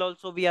NSG level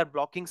also, we are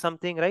blocking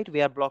something, right?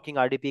 We are blocking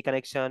RDP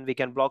connection, we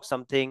can block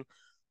something.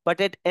 But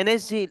at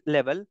NSG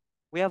level,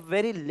 we have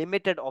very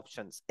limited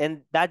options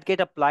and that get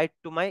applied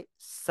to my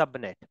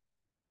subnet.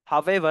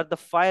 However, the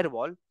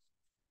firewall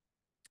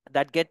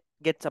that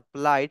gets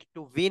applied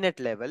to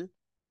VNet level,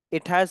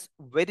 it has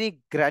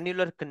very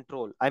granular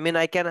control. I mean,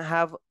 I can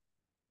have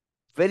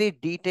very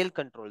detailed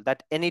control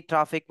that any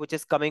traffic which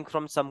is coming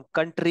from some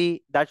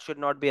country that should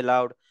not be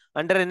allowed.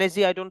 Under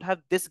NSG, I don't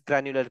have this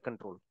granular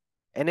control.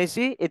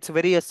 NSG, it's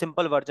very a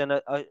simple version,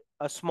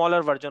 a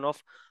smaller version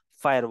of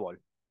firewall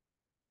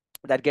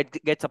that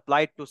gets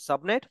applied to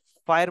subnet.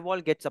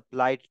 Firewall gets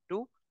applied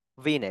to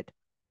VNet.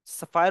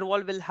 So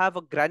firewall will have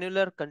a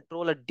granular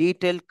control, a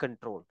detailed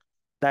control.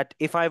 that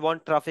if I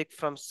want traffic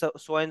from so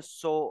and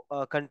so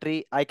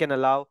country, I can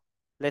allow.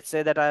 Let's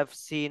say that I have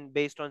seen,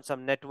 based on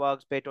some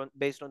networks,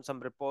 based on some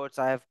reports,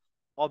 I have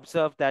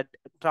observed that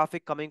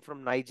traffic coming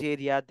from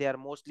Nigeria, they are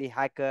mostly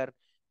hacker.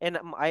 And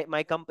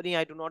my company,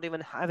 I do not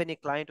even have any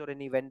client or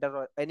any vendor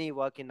or any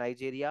work in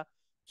Nigeria.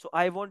 So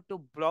I want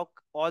to block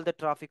all the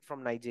traffic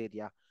from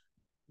Nigeria.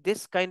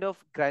 This kind of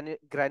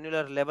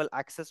granular level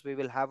access we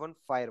will have on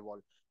firewall.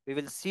 We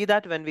will see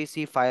that when we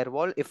see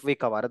firewall, if we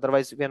cover.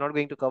 Otherwise, we are not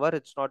going to cover.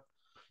 It's not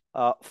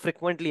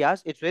frequently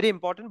asked. It's very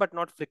important, but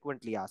not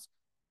frequently asked.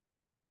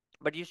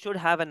 But you should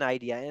have an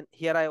idea. And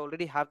here I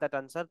already have that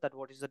answer, that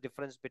what is the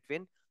difference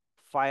between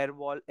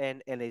firewall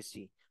and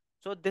LAC.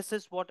 So this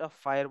is what a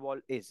firewall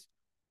is.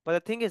 But the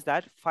thing is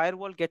that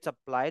firewall gets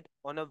applied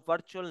on a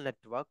virtual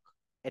network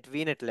at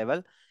VNet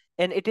level,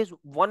 and it is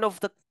one of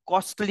the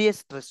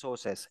costliest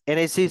resources.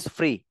 NAC is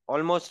free,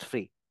 almost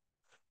free.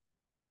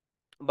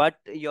 But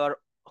your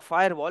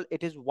firewall,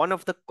 it is one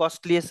of the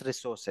costliest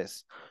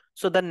resources.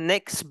 So the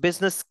next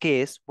business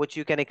case which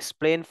you can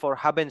explain for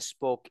hub and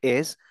spoke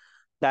is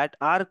that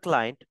our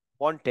client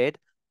wanted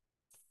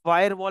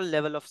firewall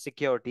level of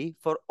security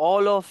for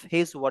all of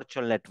his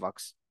virtual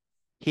networks.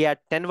 He had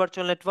 10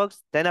 virtual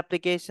networks, 10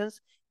 applications.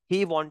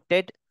 He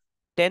wanted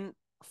 10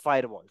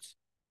 firewalls.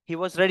 He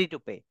was ready to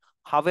pay.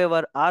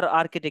 However, our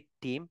architect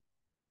team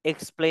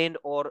explained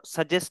or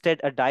suggested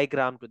a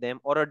diagram to them,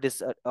 or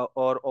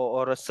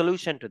or a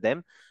solution to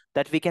them,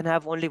 that we can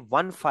have only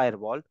one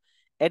firewall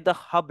at the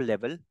hub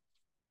level,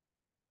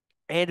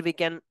 and we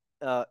can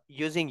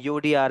using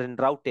UDR and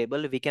route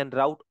table, we can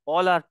route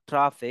all our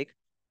traffic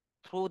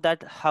through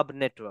that hub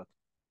network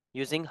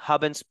using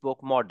hub and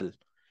spoke model.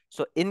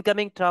 So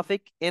incoming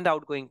traffic and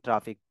outgoing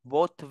traffic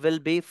both will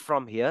be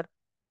from here.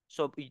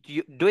 So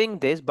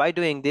by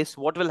doing this,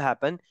 what will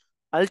happen?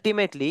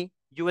 Ultimately,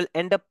 you will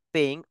end up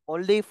paying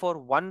only for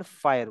one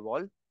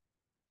firewall,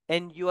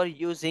 and you're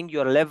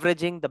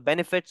leveraging the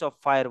benefits of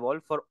firewall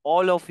for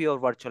all of your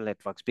virtual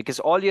networks, because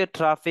all your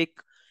traffic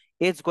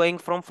is going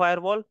from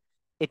firewall.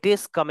 It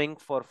is coming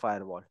for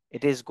firewall.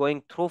 It is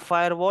going through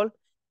firewall.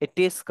 It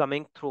is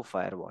coming through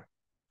firewall.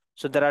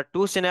 So there are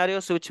two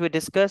scenarios which we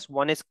discussed.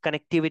 One is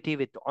connectivity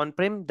with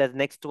on-prem. The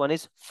next one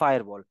is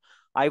firewall.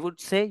 I would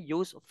say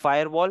use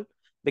firewall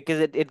because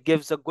it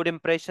gives a good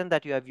impression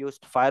that you have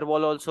used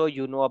firewall also.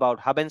 You know about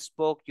hub and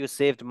spoke. You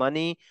saved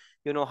money.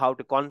 You know how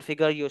to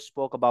configure. You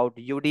spoke about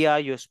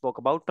UDR. You spoke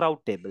about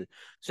route table.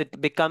 So it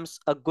becomes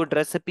a good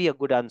recipe, a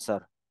good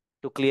answer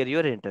to clear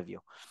your interview.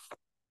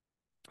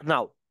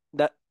 Now,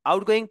 the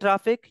outgoing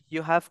traffic,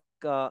 you have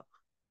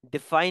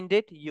defined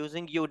it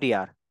using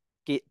UDR.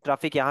 कि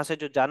traffic यहाँ से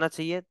जो जाना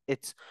चाहिए,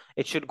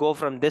 it should go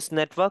from this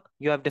network.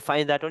 You have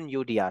defined that on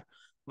UDR.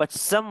 But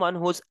someone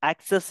who's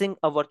accessing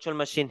a virtual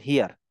machine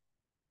here,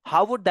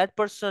 how would that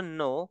person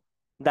know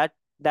that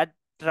that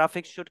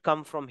traffic should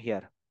come from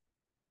here?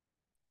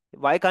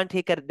 Why can't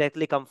he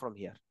directly come from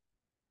here?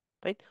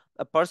 Right?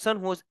 A person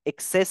who's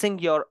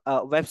accessing your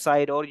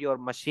website or your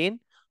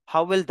machine,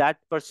 how will that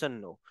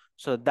person know?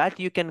 So that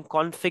you can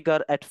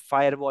configure at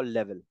firewall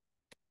level.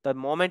 The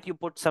moment you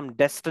put some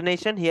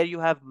destination here, you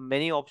have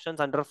many options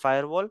under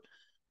firewall.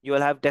 You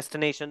will have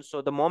destination.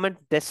 So the moment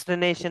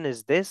destination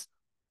is this,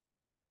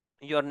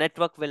 your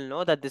network will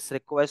know that this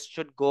request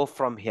should go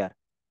from here.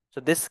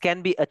 So this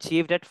can be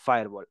achieved at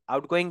firewall.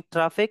 Outgoing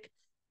traffic,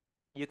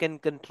 you can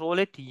control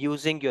it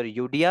using your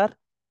UDR.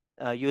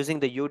 Using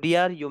the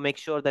UDR, you make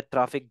sure that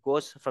traffic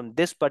goes from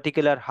this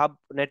particular hub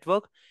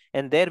network,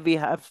 and there we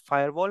have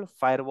firewall.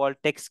 Firewall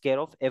takes care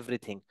of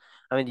everything.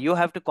 I mean, you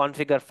have to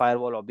configure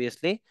firewall,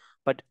 obviously,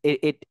 but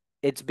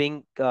it's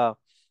being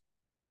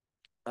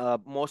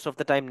most of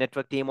the time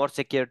network team or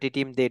security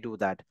team, they do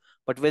that.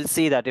 But we'll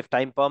see that if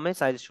time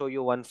permits. I'll show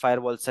you one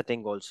firewall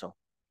setting also.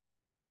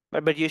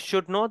 But you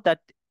should know that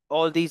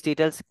all these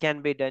details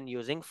can be done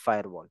using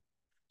firewall.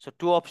 So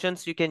two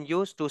options you can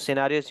use, two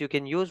scenarios you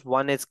can use.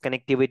 One is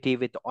connectivity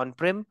with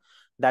on-prem.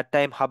 That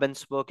time hub and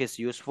spoke is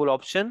useful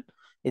option.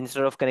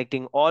 Instead of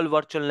connecting all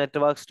virtual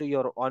networks to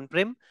your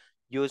on-prem,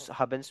 use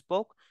hub and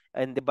spoke.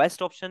 And the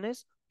best option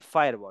is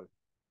firewall.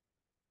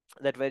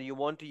 That where you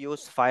want to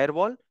use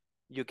firewall,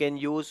 you can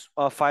use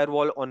a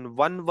firewall on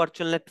one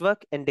virtual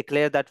network and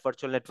declare that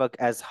virtual network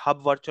as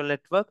hub virtual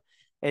network,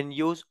 and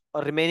use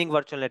a remaining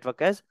virtual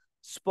network as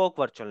spoke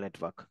virtual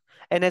network.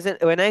 And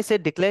when I say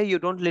declare, you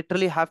don't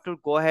literally have to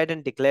go ahead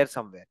and declare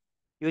somewhere.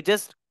 You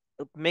just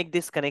make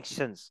these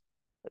connections,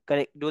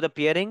 do the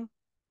peering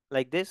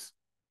like this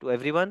to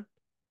everyone,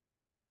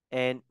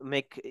 and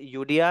make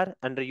UDR.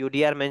 Under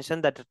UDR,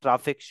 mention that the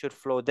traffic should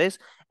flow this,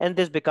 and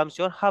this becomes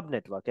your hub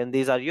network, and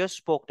these are your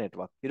spoke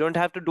network. You don't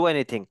have to do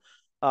anything.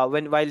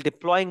 While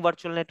deploying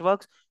virtual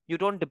networks, you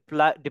don't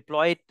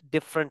deploy it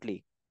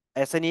differently.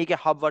 ऐसा नहीं है कि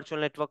hub virtual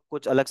network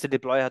कुछ अलग से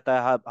deploy होता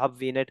है, hub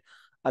VNet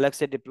अलग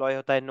से deploy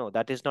होता है. No,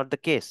 that is not the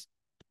case.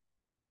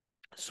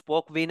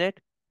 Spoke VNet,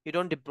 you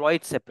don't deploy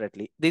it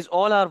separately. These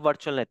all are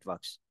virtual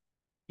networks.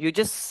 You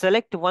just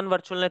select one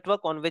virtual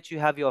network on which you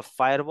have your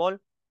firewall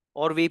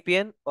or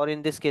VPN, or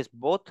in this case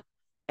both,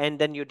 and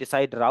then you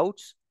decide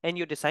routes and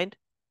you decide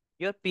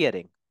your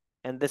peering.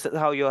 And this is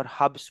how your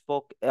hub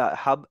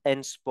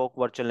and spoke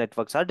virtual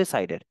networks are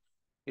decided.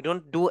 You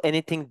don't do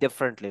anything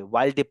differently.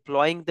 While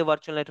deploying the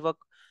virtual network,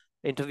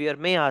 interviewer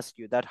may ask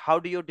you that how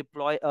do you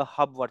deploy a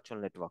hub virtual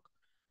network?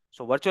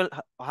 So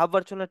hub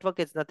virtual network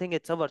is nothing,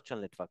 it's a virtual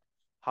network.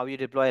 How you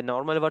deploy a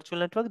normal virtual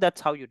network,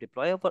 that's how you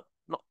deploy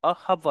a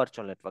hub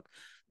virtual network.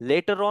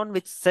 Later on,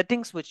 which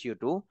settings which you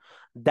do,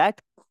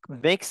 that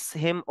makes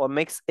him or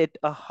makes it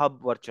a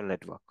hub virtual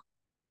network.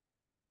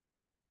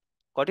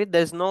 Got it?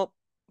 There's no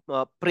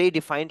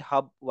predefined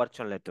hub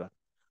virtual network.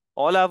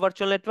 All our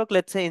virtual network,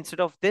 let's say instead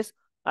of this,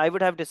 I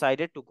would have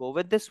decided to go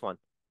with this one.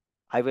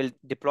 I will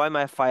deploy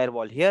my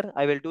firewall here.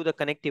 I will do the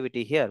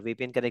connectivity here,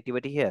 VPN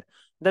connectivity here.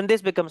 Then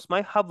this becomes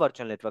my hub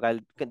virtual network. I'll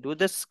do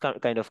this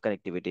kind of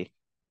connectivity.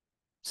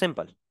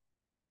 Simple.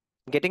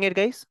 Getting it,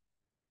 guys?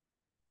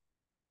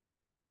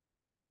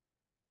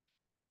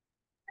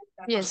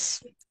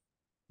 Yes.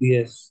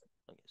 Yes.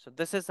 Okay, so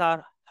this is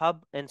our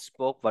hub and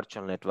spoke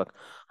virtual network.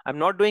 I'm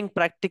not doing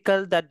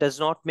practical. That does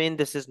not mean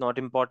this is not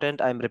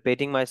important. I'm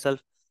repeating myself.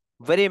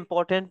 Very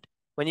important.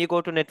 When you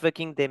go to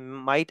networking, they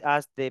might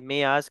ask, they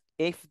may ask.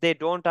 If they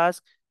don't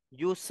ask,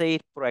 you say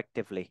it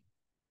proactively.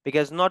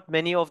 Because not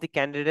many of the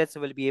candidates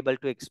will be able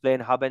to explain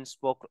hub and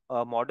spoke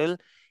model,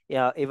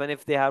 even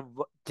if they are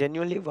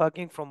genuinely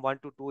working from 1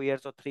 to 2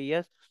 years or 3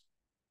 years.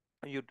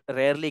 You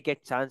rarely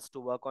get chance to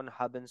work on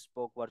hub and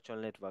spoke virtual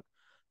network,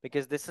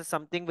 because this is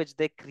something which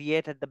they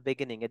create at the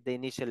beginning, at the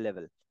initial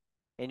level,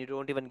 and you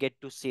don't even get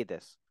to see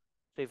this.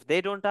 So if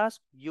they don't ask,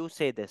 you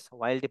say this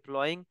while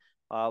deploying.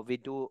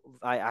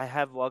 I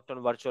have worked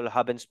on virtual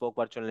hub and spoke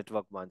virtual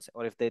network once.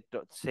 Or if they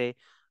say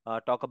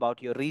talk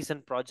about your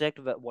recent project,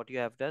 what you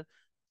have done,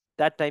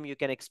 that time you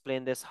can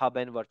explain this hub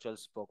and virtual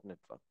spoke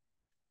network,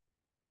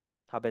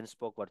 hub and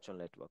spoke virtual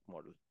network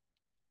model.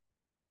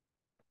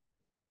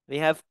 We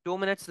have 2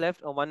 minutes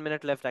left, or 1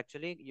 minute left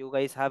actually. You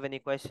guys have any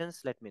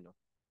questions? Let me know.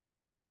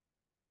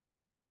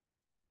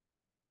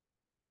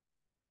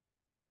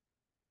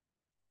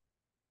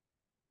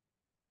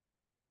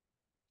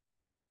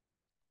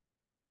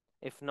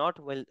 If not,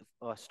 we'll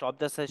stop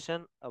the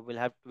session.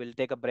 We'll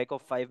take a break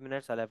of 5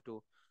 minutes. I'll have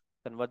to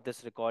convert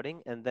this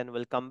recording, and then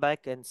we'll come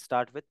back and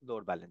start with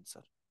load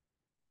balancer.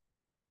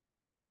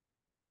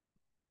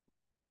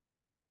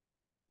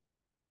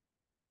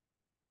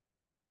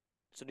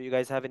 So do you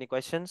guys have any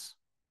questions?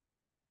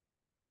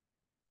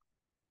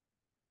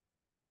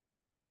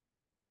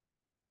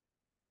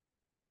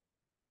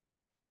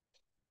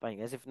 Fine,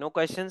 guys. If no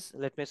questions,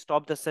 let me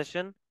stop the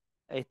session.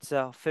 It's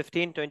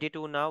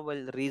 15:22 now.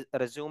 We'll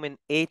resume in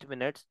 8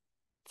 minutes,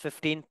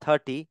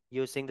 15:30,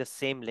 using the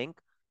same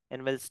link,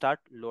 and we'll start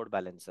load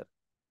balancer.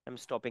 I'm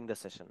stopping the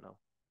session now.